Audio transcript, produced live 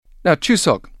Now,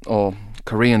 Chuseok, or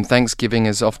Korean Thanksgiving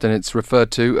as often it's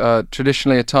referred to,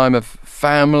 traditionally a time of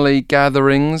family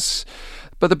gatherings,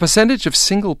 but the percentage of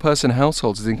single-person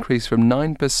households has increased from 9%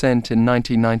 in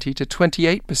 1990 to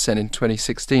 28% in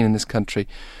 2016 in this country.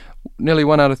 Nearly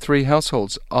 1 out of 3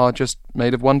 households are just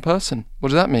made of one person. What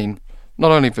does that mean?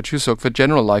 Not only for Chuseok, for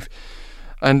general life.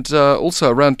 And also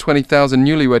around 20,000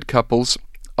 newlywed couples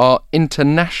are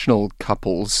international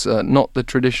couples, not the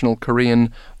traditional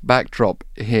Korean backdrop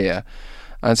here.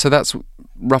 And so that's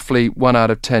roughly 1 out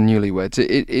of 10 newlyweds.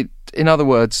 In other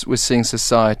words, we're seeing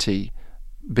society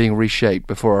being reshaped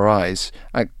before our eyes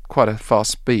at quite a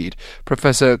fast speed.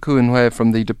 Professor Ku Inhoe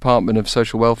from the Department of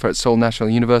Social Welfare at Seoul National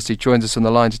University joins us on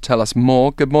the line to tell us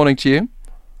more. Good morning to you.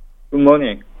 Good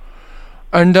morning.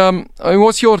 And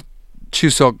what's your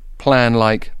Chuseok plan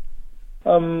like?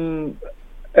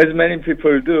 As many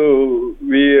people do,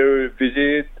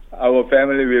 our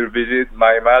family will visit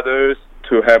my mother's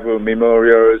to have a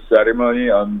memorial ceremony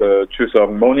on the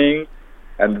Chuseok morning,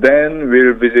 and then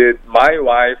we'll visit my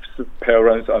wife's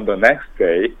parents on the next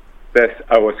day. That's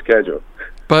our schedule.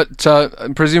 But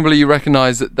presumably you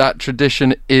recognize that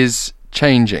tradition is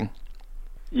changing.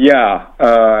 Yeah,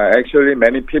 actually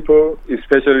many people,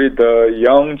 especially the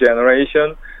young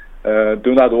generation,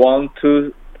 do not want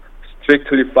to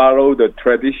strictly follow the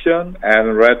tradition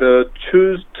and rather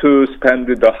choose to spend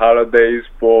the holidays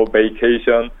for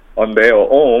vacation on their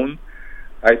own.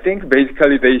 I think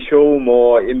basically they show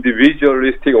more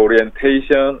individualistic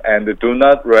orientation and do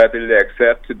not readily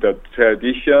accept the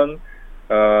tradition,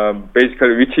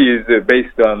 basically which is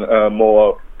based on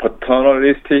more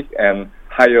paternalistic and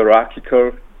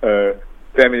hierarchical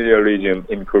familiarism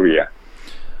in Korea.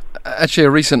 Actually, a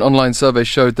recent online survey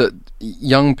showed that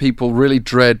young people really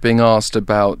dread being asked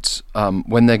about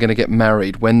when they're going to get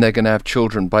married, when they're going to have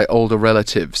children by older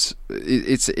relatives.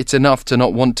 It's enough to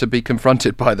not want to be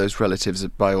confronted by those relatives,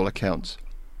 by all accounts.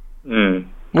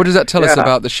 What does that tell us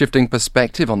about the shifting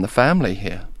perspective on the family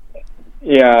here?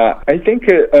 Yeah, I think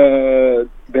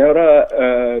there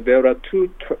are two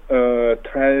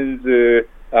trends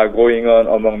going on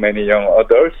among many young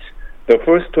adults. The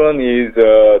first one is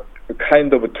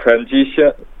kind of a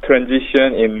transition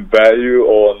in value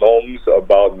or norms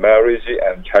about marriage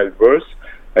and childbirth.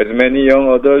 As many young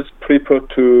adults prefer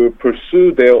to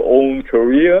pursue their own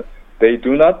career, they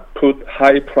do not put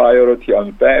high priority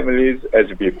on families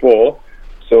as before,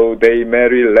 so they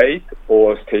marry late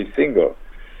or stay single.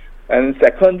 And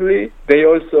secondly, they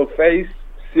also face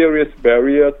serious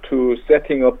barrier to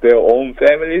setting up their own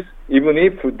families, even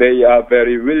if they are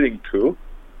very willing to.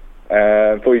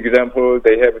 For example,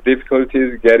 they have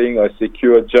difficulties getting a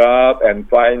secure job and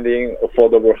finding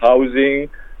affordable housing.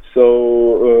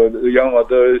 So young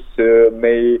adults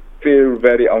may feel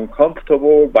very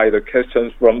uncomfortable by the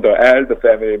questions from the elder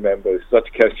family members,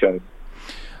 such questions.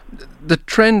 The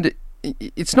trend,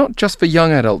 it's not just for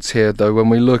young adults here, though, when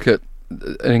we look at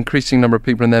an increasing number of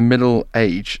people in their middle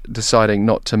age deciding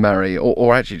not to marry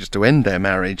or actually just to end their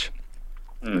marriage.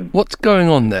 What's going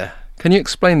on there? Can you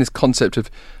explain this concept of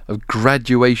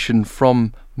graduation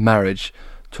from marriage,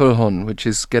 Torhon, which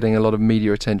is getting a lot of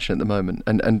media attention at the moment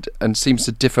and seems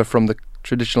to differ from the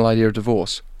traditional idea of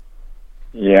divorce?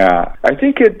 Yeah, I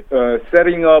think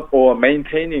setting up or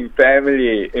maintaining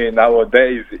family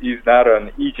nowadays is not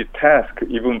an easy task,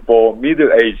 even for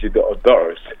middle-aged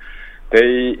adults.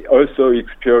 They also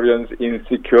experience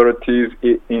insecurities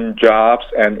in jobs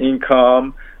and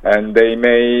income, and they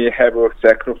may have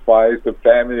sacrificed the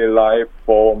family life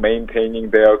for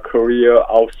maintaining their career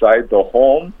outside the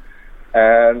home.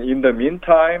 And in the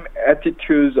meantime,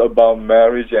 attitudes about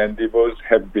marriage and divorce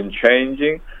have been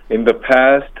changing. In the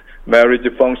past, marriage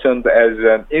functioned as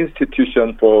an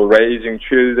institution for raising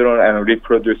children and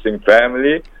reproducing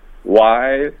family,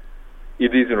 while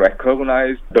it is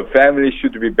recognized the family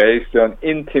should be based on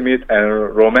intimate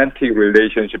and romantic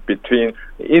relationship between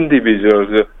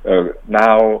individuals.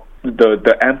 Now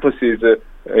the emphasis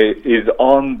is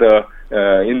on the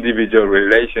individual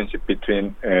relationship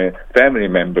between family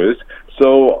members.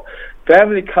 So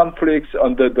family conflicts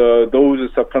under those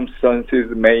circumstances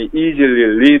may easily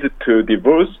lead to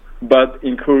divorce, but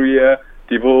in Korea,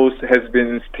 divorce has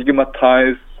been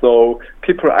stigmatized. So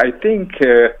people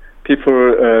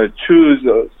choose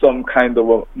some kind of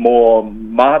a more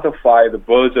modified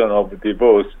version of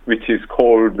divorce, which is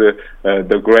called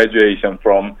the graduation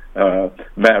from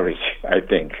marriage, I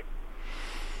think.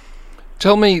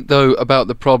 Tell me, though, about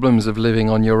the problems of living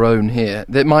on your own here.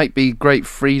 There might be great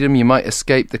freedom, you might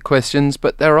escape the questions,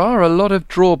 but there are a lot of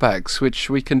drawbacks which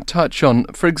we can touch on.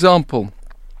 For example,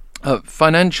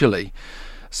 financially,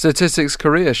 Statistics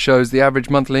Korea shows the average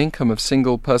monthly income of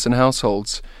single-person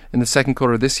households in the second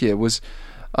quarter of this year was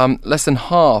less than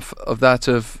half of that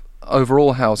of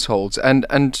overall households. And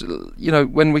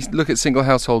when we look at single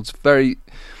households, very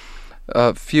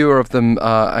fewer of them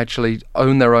actually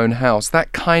own their own house.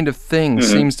 That kind of thing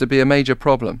seems to be a major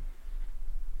problem.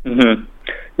 Mm-hmm.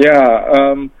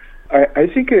 Yeah, I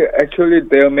think actually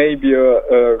there may be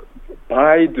a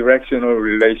bi-directional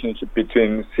relationship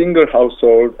between single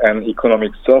household and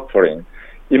economic suffering.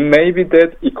 It may be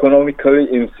that economically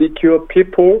insecure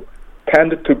people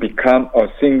tend to become a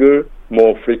single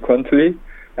more frequently.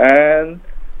 And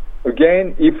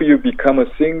again, if you become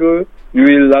a single, you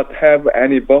will not have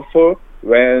any buffer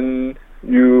when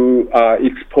you are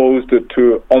exposed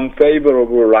to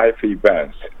unfavorable life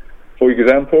events. For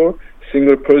example,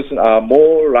 single persons are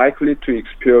more likely to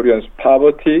experience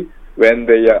poverty when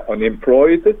they are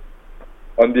unemployed.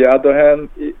 On the other hand,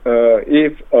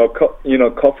 if a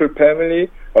couple family,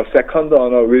 a second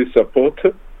owner will support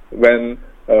when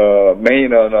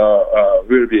main owner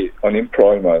will be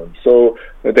unemployment. So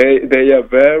they are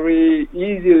very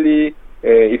easily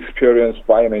experience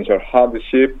financial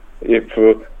hardship if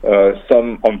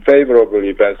some unfavorable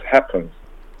events happen.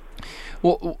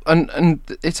 Well, and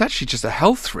it's actually just a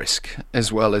health risk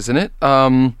as well, isn't it?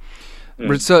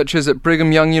 Researchers at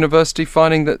Brigham Young University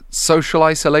finding that social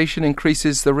isolation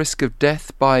increases the risk of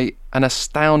death by an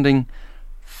astounding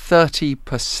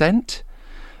 30%.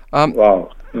 Wow.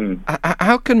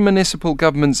 How can municipal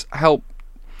governments help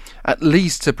at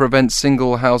least to prevent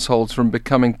single households from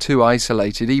becoming too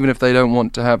isolated, even if they don't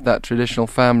want to have that traditional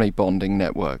family bonding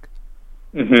network?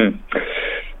 Mm-hmm.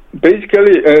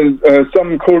 Basically,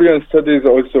 some Korean studies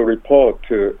also report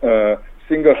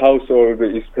single households,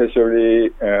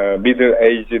 especially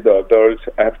middle-aged adults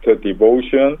after divorce,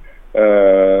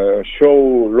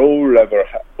 show low level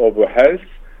of health,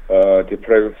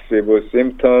 depressive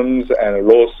symptoms, and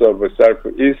loss of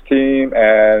self-esteem,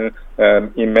 and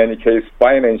in many cases,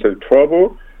 financial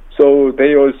trouble. So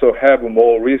they also have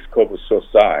more risk of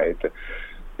suicide.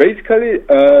 Basically,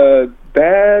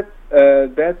 that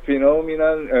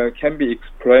phenomenon can be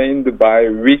explained by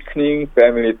weakening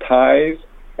family ties,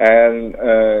 and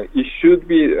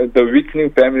the weakening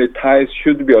family ties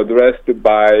should be addressed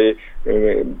by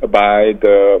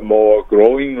the more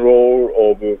growing role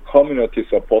of community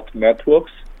support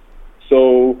networks.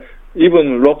 So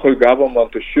even local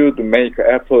government should make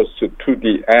efforts to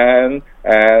the end,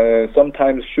 and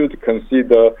sometimes should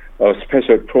consider a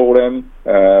special program,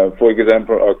 for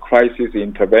example, a crisis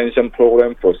intervention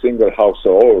program for single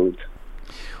households.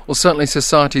 Well, certainly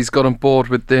society's got on board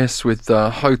with this, with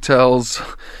hotels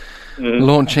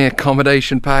launching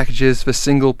accommodation packages for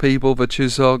single people for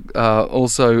Chuseok,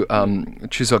 also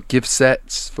Chuseok gift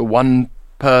sets for one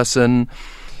person,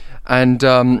 and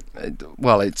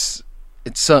it's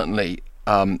certainly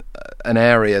an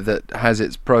area that has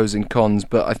its pros and cons,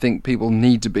 but I think people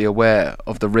need to be aware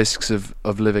of the risks of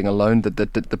living alone,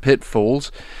 the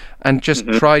pitfalls, and just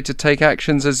try to take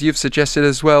actions, as you've suggested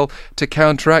as well, to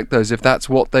counteract those if that's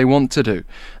what they want to do.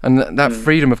 And that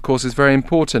freedom, of course, is very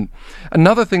important.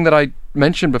 Another thing that I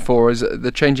mentioned before is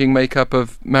the changing makeup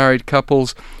of married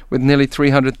couples, with nearly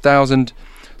 300,000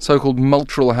 so-called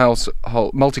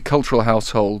multicultural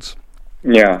households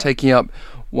taking up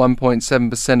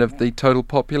 1.7% of the total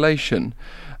population.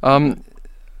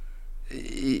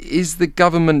 Is the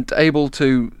government able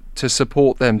to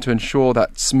support them to ensure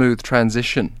that smooth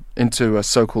transition into a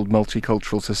so-called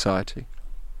multicultural society?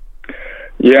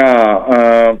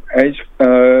 Yeah,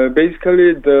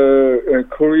 basically the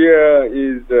Korea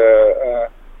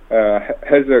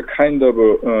has a kind of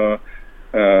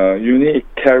unique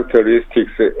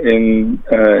characteristics in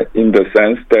the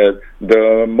sense that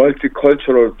the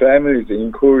multicultural families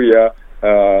in Korea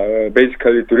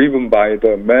basically driven by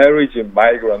the marriage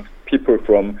migrant people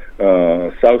from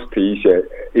Southeast Asia,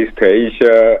 East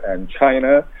Asia, and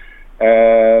China.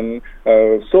 And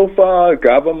so far,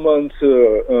 governments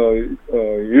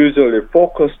usually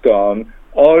focused on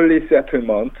early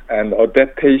settlement and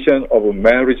adaptation of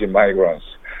marriage migrants.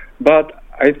 But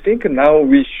I think now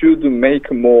we should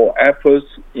make more efforts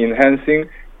enhancing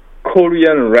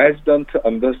Korean resident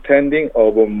understanding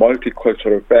of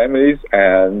multicultural families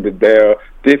and their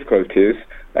difficulties.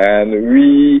 And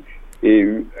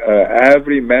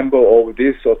every member of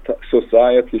this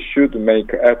society should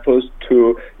make efforts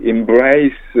to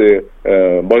embrace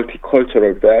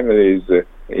multicultural families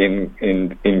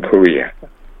in Korea.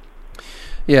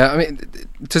 Yeah, I mean,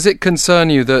 does it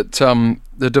concern you that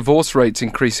the divorce rate's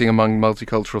increasing among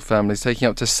multicultural families, taking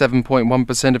up to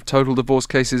 7.1% of total divorce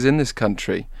cases in this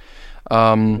country?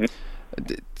 And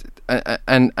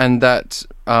and that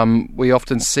we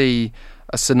often see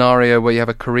a scenario where you have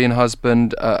a Korean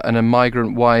husband and a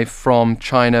migrant wife from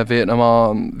China,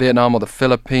 Vietnam, or the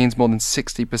Philippines. More than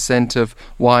 60% of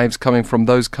wives coming from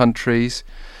those countries.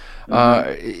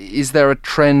 Is there a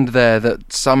trend there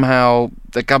that somehow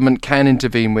the government can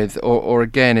intervene with, or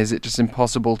again, is it just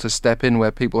impossible to step in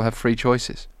where people have free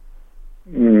choices?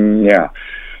 Yeah.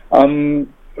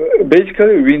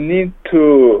 Basically, we need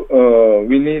to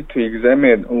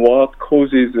examine what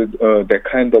causes that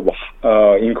kind of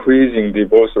increasing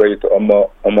divorce rate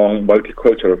among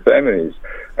multicultural families.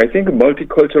 I think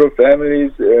multicultural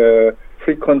families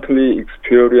frequently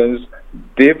experience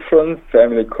different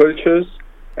family cultures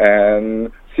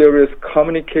and serious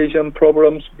communication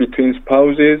problems between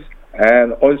spouses,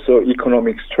 and also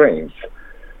economic strains.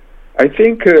 I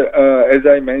think, as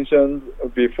I mentioned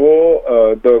before,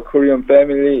 the Korean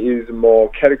family is more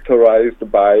characterized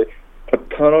by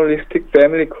paternalistic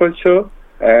family culture,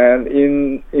 and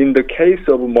in the case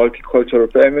of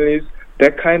multicultural families,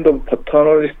 that kind of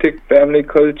paternalistic family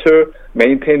culture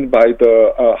maintained by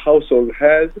the household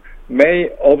heads may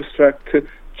obstruct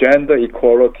gender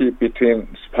equality between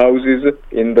spouses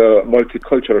in the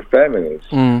multicultural families.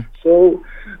 So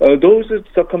those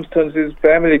circumstances,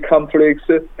 family conflicts,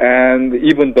 and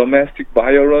even domestic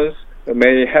violence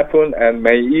may happen and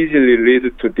may easily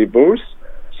lead to divorce.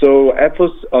 So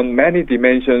efforts on many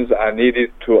dimensions are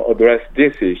needed to address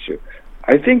this issue.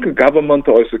 I think government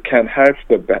also can help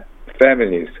the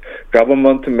families.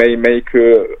 Government may make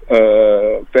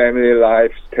family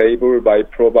life stable by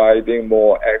providing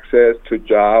more access to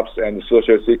jobs and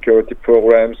social security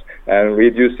programs and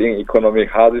reducing economic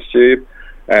hardship.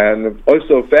 And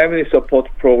also family support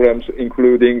programs,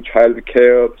 including child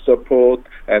care support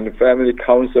and family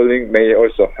counseling, may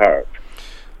also help.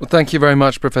 Well, thank you very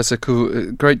much, Professor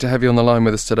Ku. Great to have you on the line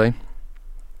with us today.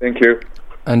 Thank you.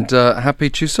 And happy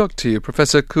Chuseok to you.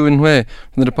 Professor Ku Inhoe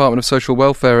from the Department of Social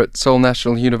Welfare at Seoul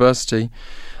National University.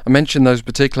 I mentioned those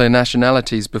particular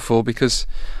nationalities before because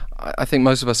I think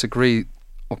most of us agree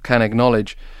or can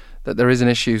acknowledge that there is an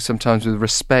issue sometimes with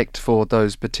respect for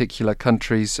those particular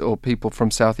countries or people from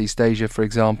Southeast Asia, for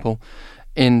example,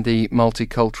 in the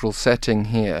multicultural setting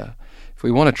here. If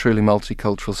we want a truly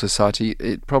multicultural society,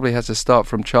 it probably has to start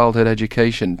from childhood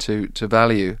education to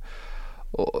value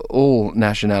all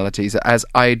nationalities, as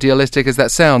idealistic as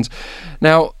that sounds.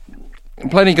 Now,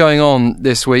 plenty going on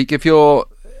this week. If you're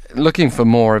looking for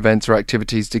more events or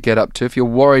activities to get up to, if you're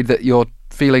worried that you're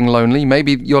feeling lonely,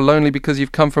 maybe you're lonely because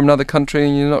you've come from another country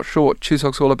and you're not sure what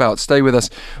Chuseok's all about, stay with us.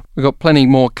 We've got plenty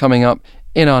more coming up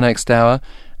in our next hour,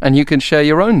 and you can share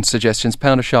your own suggestions.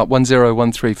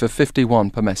 #1013 for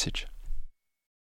 51 per message.